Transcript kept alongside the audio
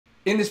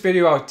In this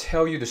video, I'll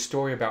tell you the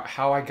story about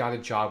how I got a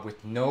job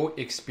with no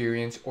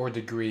experience or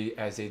degree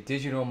as a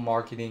digital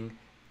marketing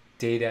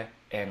data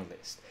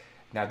analyst.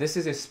 Now, this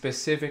is a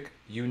specific,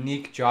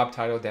 unique job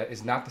title that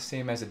is not the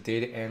same as a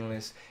data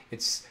analyst.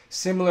 It's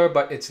similar,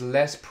 but it's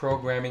less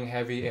programming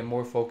heavy and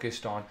more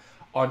focused on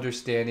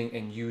understanding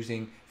and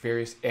using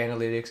various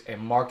analytics and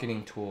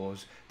marketing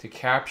tools to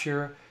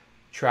capture,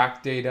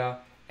 track data,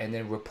 and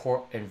then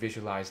report and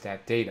visualize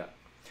that data.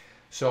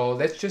 So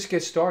let's just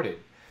get started.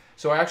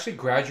 So I actually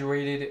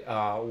graduated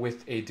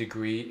with a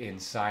degree in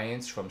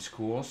science from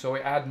school, so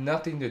it had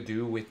nothing to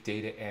do with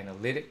data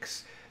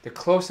analytics. The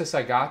closest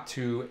I got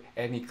to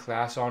any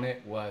class on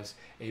it was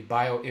a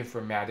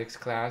bioinformatics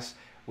class,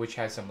 which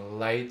had some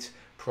light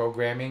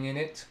programming in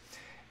it.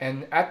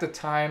 And at the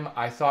time,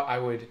 I thought I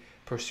would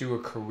pursue a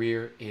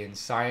career in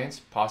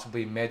science,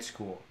 possibly med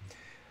school.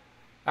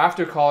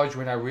 After college,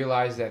 when I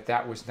realized that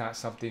that was not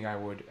something I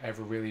would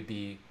ever really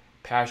be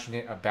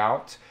passionate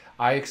about,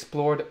 I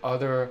explored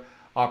other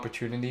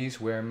opportunities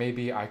where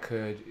maybe I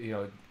could,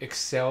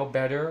 excel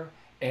better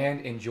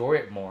and enjoy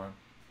it more.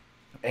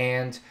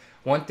 And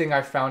one thing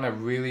I found I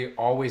really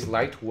always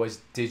liked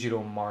was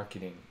digital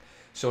marketing.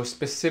 So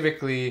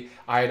specifically,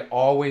 I had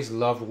always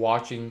loved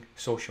watching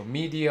social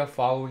media,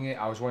 following it.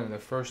 I was one of the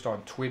first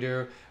on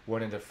Twitter,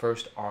 one of the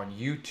first on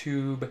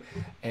YouTube,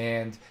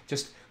 and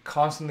just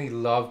constantly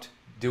loved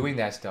doing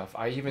that stuff.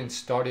 I even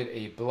started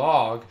a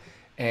blog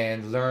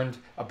and learned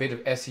a bit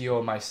of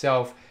SEO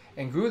myself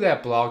and grew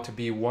that blog to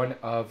be one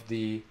of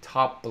the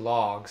top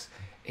blogs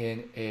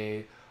in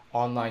a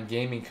online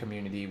gaming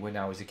community when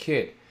I was a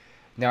kid.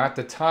 Now at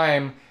the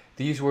time,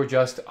 these were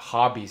just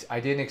hobbies. I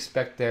didn't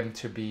expect them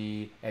to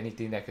be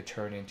anything that could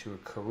turn into a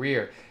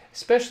career,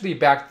 especially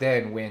back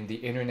then when the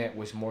internet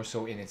was more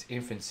so in its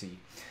infancy.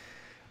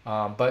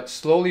 But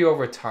slowly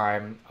over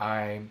time,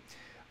 I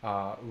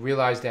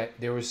realized that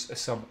there was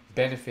some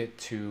benefit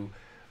to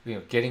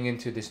getting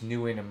into this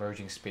new and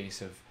emerging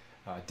space of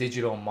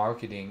digital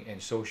marketing and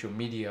social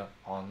media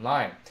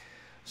online.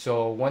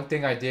 So one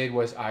thing I did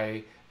was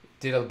I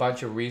did a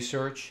bunch of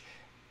research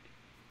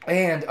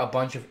and a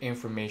bunch of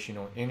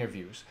informational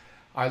interviews.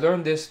 I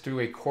learned this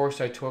through a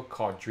course I took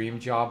called Dream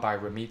Job by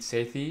Ramit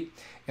Sethi.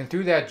 And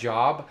through that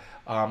job,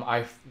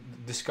 I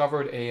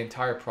discovered an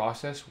entire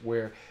process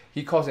where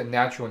he calls it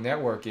natural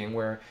networking,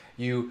 where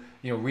you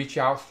reach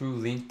out through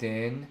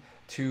LinkedIn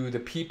to the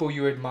people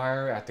you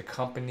admire at the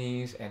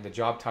companies and the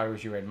job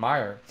titles you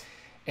admire.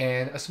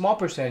 And a small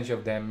percentage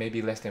of them,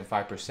 maybe less than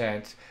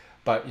 5%,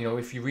 but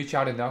if you reach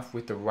out enough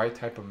with the right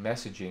type of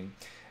messaging,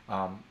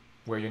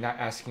 where you're not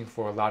asking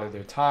for a lot of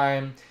their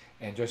time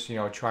and just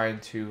trying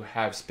to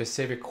have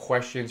specific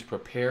questions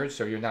prepared,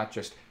 so you're not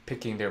just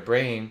picking their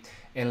brain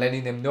and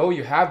letting them know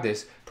you have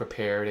this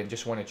prepared and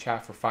just want to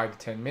chat for 5 to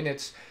 10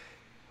 minutes.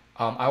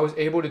 I was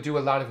able to do a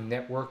lot of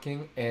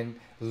networking and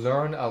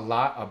learn a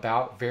lot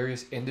about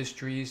various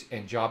industries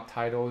and job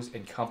titles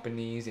and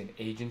companies and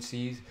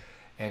agencies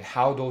and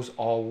how those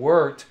all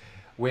worked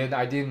when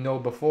I didn't know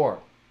before.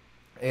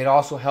 It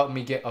also helped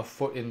me get a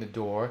foot in the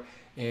door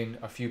in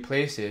a few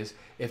places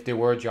if there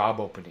were job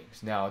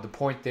openings. Now, the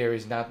point there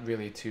is not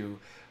really to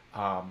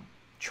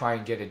try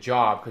and get a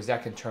job, because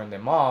that can turn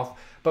them off,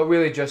 but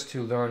really just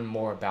to learn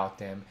more about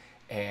them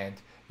and,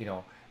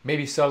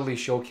 maybe subtly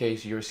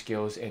showcase your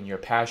skills and your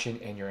passion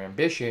and your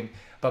ambition,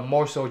 but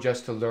more so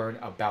just to learn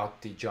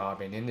about the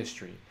job and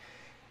industry.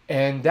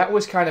 And that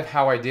was kind of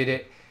how I did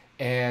it.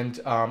 And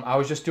I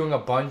was just doing a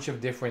bunch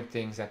of different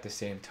things at the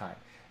same time.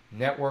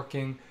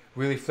 Networking,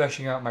 really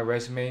fleshing out my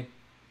resume,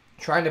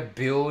 trying to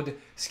build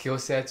skill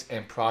sets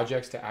and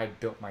projects that I'd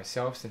built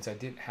myself. Since I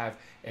didn't have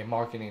a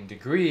marketing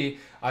degree,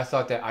 I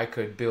thought that I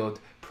could build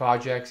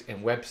projects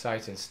and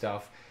websites and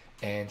stuff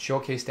and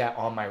showcase that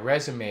on my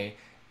resume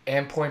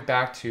and point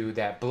back to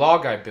that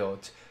blog I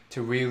built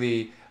to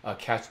really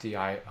catch the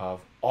eye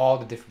of all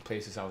the different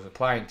places I was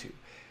applying to.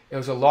 It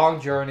was a long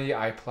journey.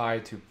 I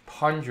applied to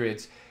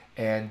hundreds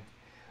and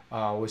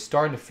was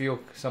starting to feel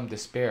some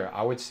despair.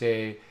 I would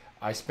say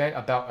I spent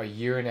about a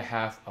year and a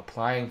half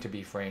applying, to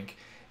be frank,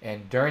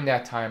 and during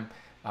that time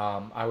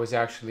I was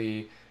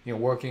actually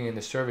working in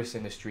the service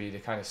industry to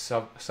kind of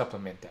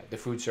supplement that, the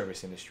food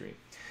service industry.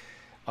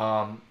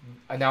 And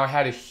now I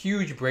had a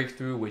huge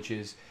breakthrough, which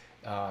is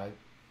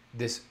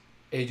this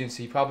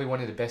agency, probably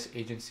one of the best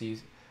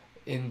agencies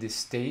in the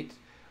state,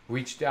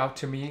 reached out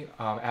to me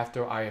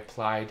after I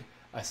applied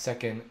a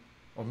second,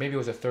 or maybe it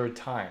was a third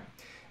time.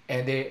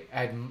 And they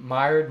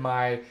admired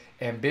my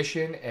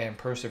ambition and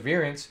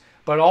perseverance,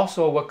 but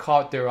also what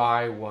caught their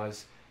eye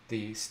was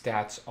the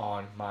stats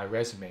on my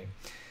resume.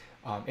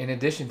 In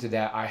addition to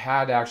that, I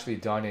had actually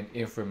done an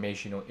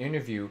informational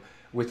interview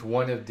with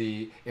one of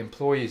the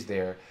employees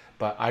there,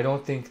 but I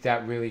don't think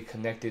that really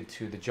connected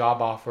to the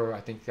job offer.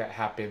 I think that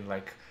happened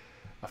like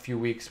a few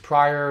weeks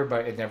prior,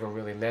 but it never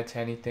really led to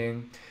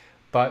anything.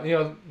 But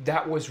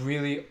that was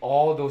really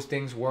all those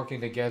things working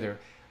together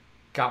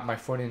got my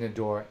foot in the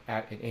door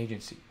at an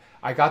agency.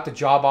 I got the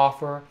job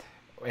offer,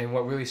 and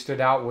what really stood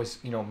out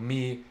was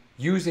me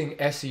using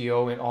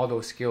SEO and all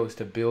those skills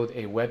to build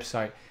a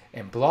website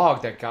and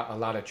blog that got a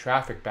lot of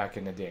traffic back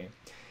in the day.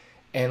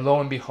 And lo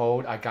and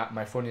behold, I got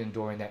my foot in the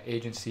door in that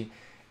agency,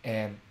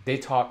 and they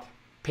taught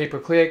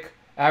pay-per-click,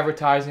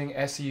 advertising,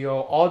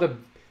 SEO, all the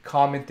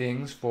common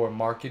things for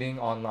marketing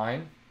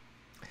online.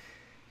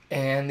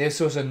 And this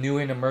was a new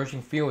and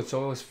emerging field,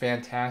 so it was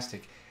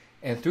fantastic.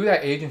 And through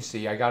that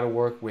agency, I got to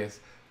work with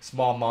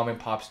small mom and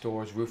pop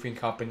stores, roofing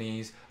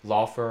companies,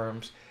 law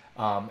firms,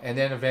 and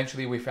then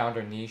eventually we found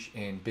our niche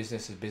in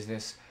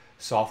business-to-business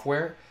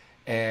software,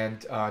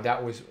 and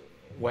that was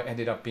what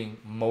ended up being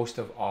most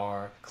of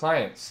our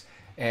clients.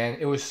 And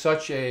it was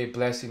such a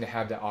blessing to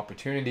have that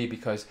opportunity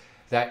because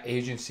that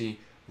agency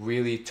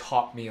really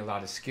taught me a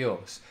lot of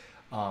skills.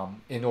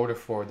 In order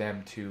for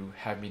them to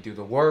have me do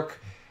the work,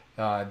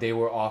 they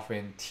were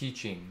often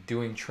teaching,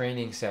 doing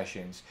training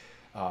sessions,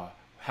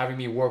 having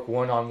me work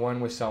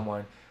one-on-one with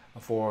someone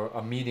for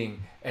a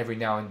meeting every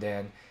now and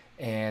then,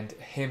 and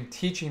him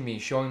teaching me,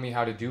 showing me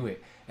how to do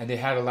it. And they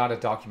had a lot of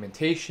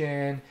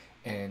documentation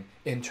and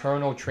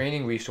internal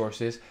training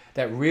resources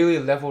that really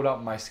leveled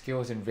up my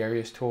skills in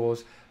various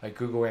tools like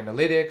Google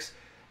Analytics,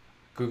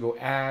 Google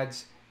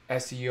Ads,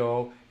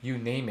 SEO, you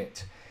name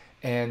it.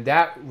 And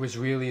that was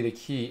really the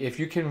key. If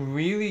you can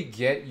really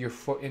get your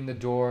foot in the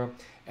door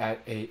at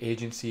an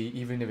agency,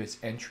 even if it's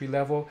entry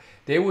level,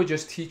 they will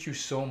just teach you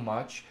so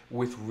much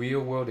with real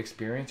world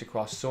experience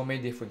across so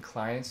many different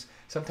clients,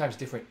 sometimes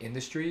different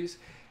industries.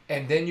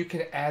 And then you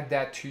can add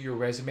that to your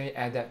resume,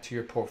 add that to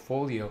your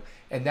portfolio.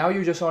 And now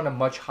you're just on a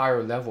much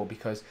higher level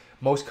because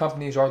most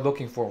companies are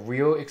looking for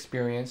real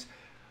experience,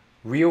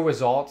 real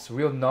results,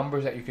 real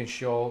numbers that you can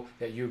show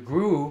that you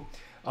grew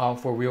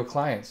for real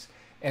clients.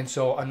 And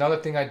so another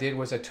thing I did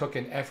was I took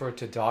an effort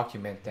to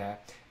document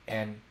that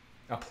and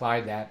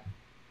apply that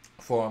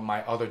for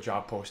my other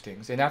job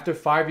postings. And after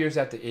 5 years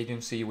at the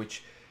agency,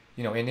 which,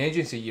 you know, in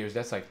agency years,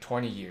 that's like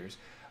 20 years.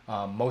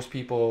 Most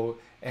people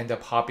end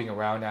up hopping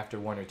around after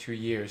 1 or 2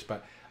 years,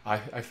 but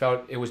I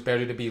felt it was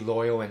better to be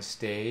loyal and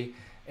stay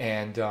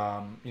and,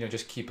 you know,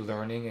 just keep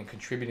learning and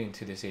contributing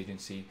to this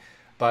agency.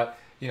 But,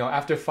 you know,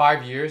 after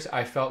 5 years,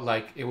 I felt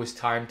like it was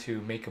time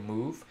to make a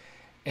move.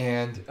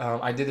 And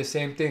I did the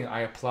same thing.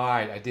 I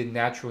applied, I did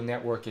natural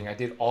networking, I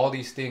did all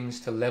these things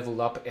to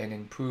level up and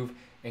improve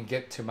and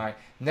get to my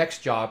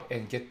next job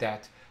and get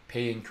that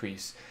pay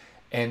increase.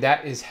 And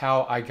that is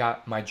how I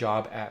got my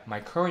job at my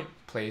current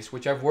place,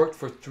 which I've worked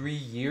for 3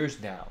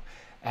 years now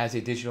as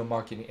a digital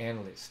marketing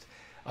analyst.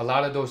 A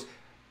lot of those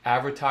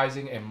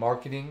advertising and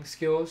marketing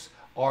skills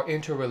are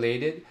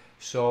interrelated,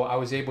 so I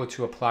was able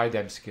to apply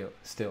them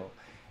still.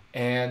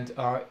 And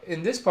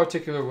in this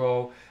particular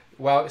role,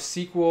 while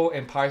SQL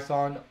and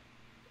Python,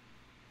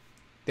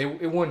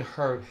 it wouldn't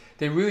hurt.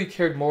 They really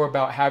cared more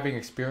about having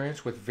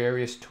experience with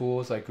various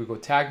tools like Google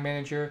Tag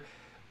Manager,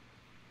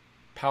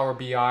 Power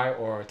BI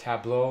or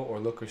Tableau or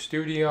Looker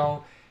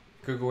Studio,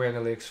 Google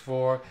Analytics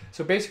 4.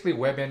 So basically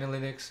web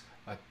analytics,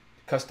 a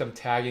custom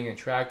tagging and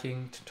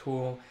tracking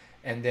tool,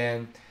 and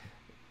then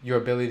your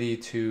ability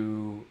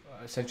to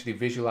essentially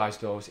visualize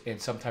those in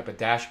some type of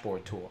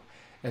dashboard tool.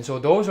 And so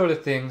those are the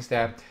things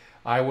that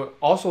I would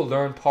also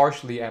learn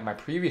partially at my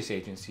previous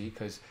agency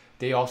because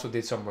they also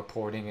did some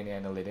reporting and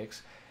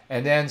analytics.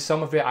 And then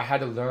some of it I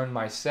had to learn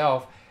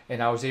myself,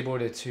 and I was able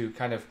to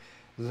kind of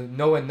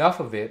know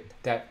enough of it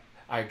that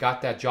I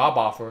got that job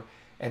offer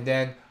and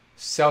then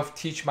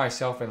self-teach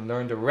myself and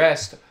learn the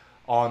rest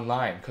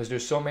online because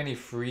there's so many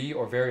free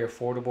or very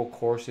affordable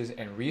courses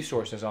and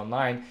resources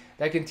online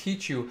that can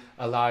teach you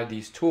a lot of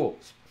these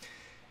tools.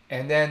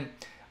 And then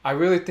I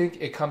really think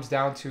it comes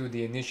down to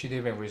the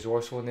initiative and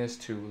resourcefulness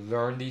to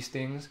learn these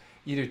things.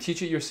 Either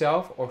teach it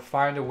yourself or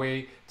find a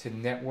way to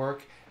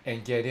network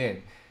and get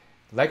in.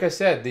 Like I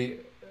said,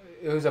 it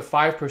was a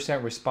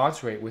 5%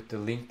 response rate with the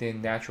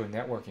LinkedIn natural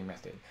networking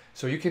method.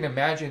 So you can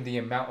imagine the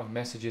amount of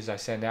messages I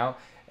sent out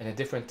and the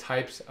different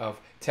types of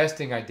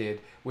testing I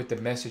did with the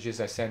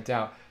messages I sent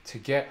out to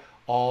get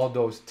all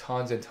those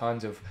tons and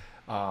tons of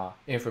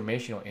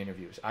informational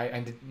interviews.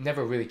 I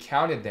never really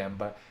counted them,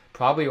 but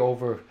probably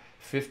over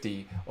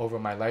 50 over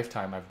my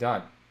lifetime I've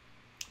done.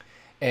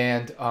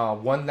 And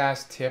one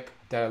last tip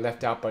that I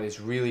left out but is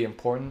really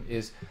important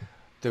is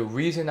the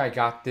reason I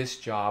got this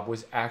job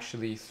was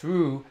actually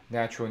through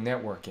natural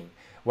networking.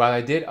 While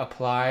I did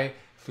apply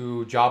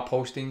through job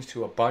postings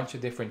to a bunch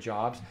of different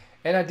jobs,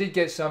 and I did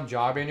get some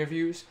job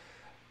interviews,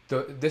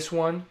 this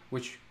one,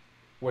 which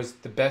was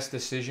the best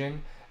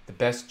decision, the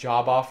best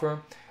job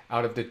offer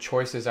out of the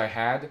choices I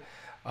had,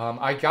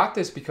 I got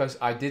this because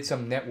I did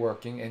some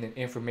networking and an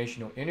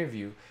informational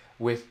interview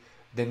with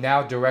the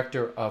now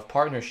director of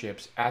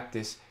partnerships at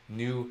this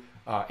new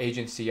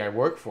agency I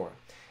work for.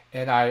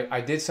 And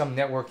I did some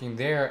networking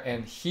there,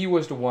 and he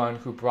was the one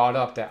who brought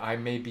up that I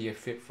may be a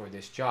fit for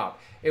this job.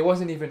 It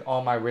wasn't even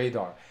on my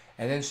radar.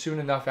 And then soon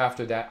enough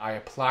after that, I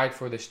applied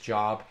for this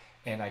job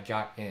and I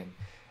got in.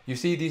 You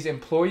see, these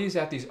employees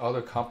at these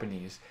other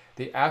companies,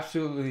 they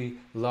absolutely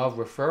love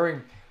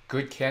referring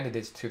good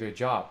candidates to their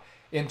job.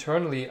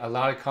 Internally, a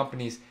lot of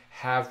companies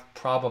have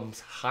problems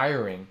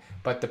hiring,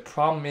 but the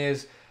problem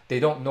is they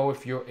don't know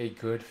if you're a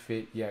good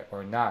fit yet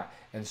or not.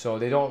 And so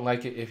they don't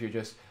like it if you're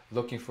just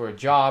looking for a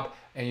job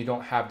and you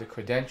don't have the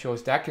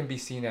credentials, that can be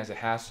seen as a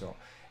hassle.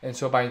 And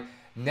so by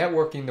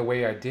networking the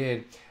way I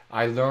did,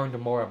 I learned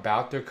more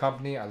about their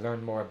company, I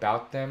learned more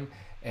about them,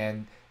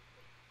 and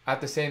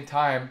at the same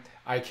time,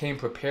 I came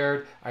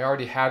prepared. I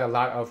already had a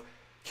lot of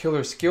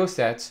killer skill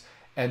sets,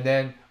 and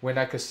then when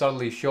I could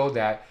subtly show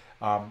that,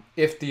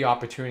 if the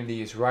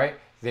opportunity is right,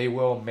 they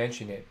will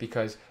mention it,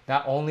 because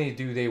not only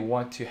do they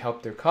want to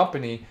help their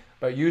company,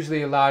 but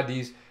usually a lot of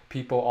these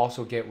people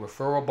also get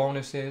referral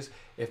bonuses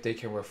if they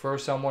can refer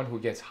someone who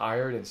gets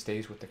hired and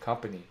stays with the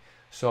company.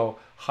 So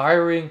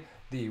hiring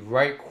the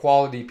right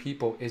quality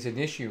people is an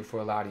issue for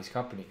a lot of these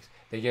companies.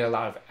 They get a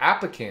lot of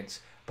applicants,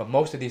 but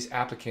most of these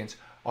applicants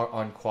are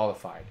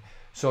unqualified.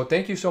 So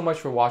thank you so much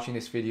for watching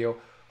this video.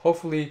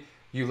 Hopefully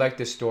you like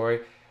this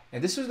story.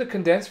 And this is the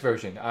condensed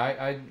version.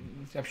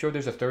 I'm sure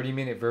there's a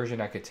 30-minute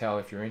version I could tell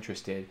if you're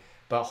interested,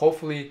 but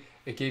hopefully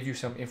it gave you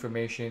some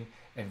information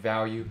and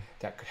value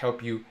that could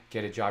help you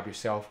get a job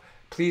yourself.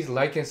 Please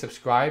like and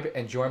subscribe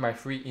and join my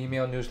free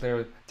email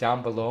newsletter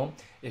down below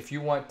if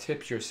you want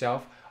tips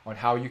yourself on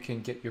how you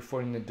can get your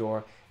foot in the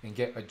door and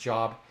get a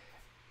job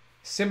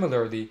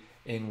similarly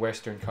in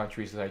Western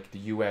countries like the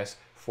US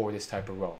for this type of role.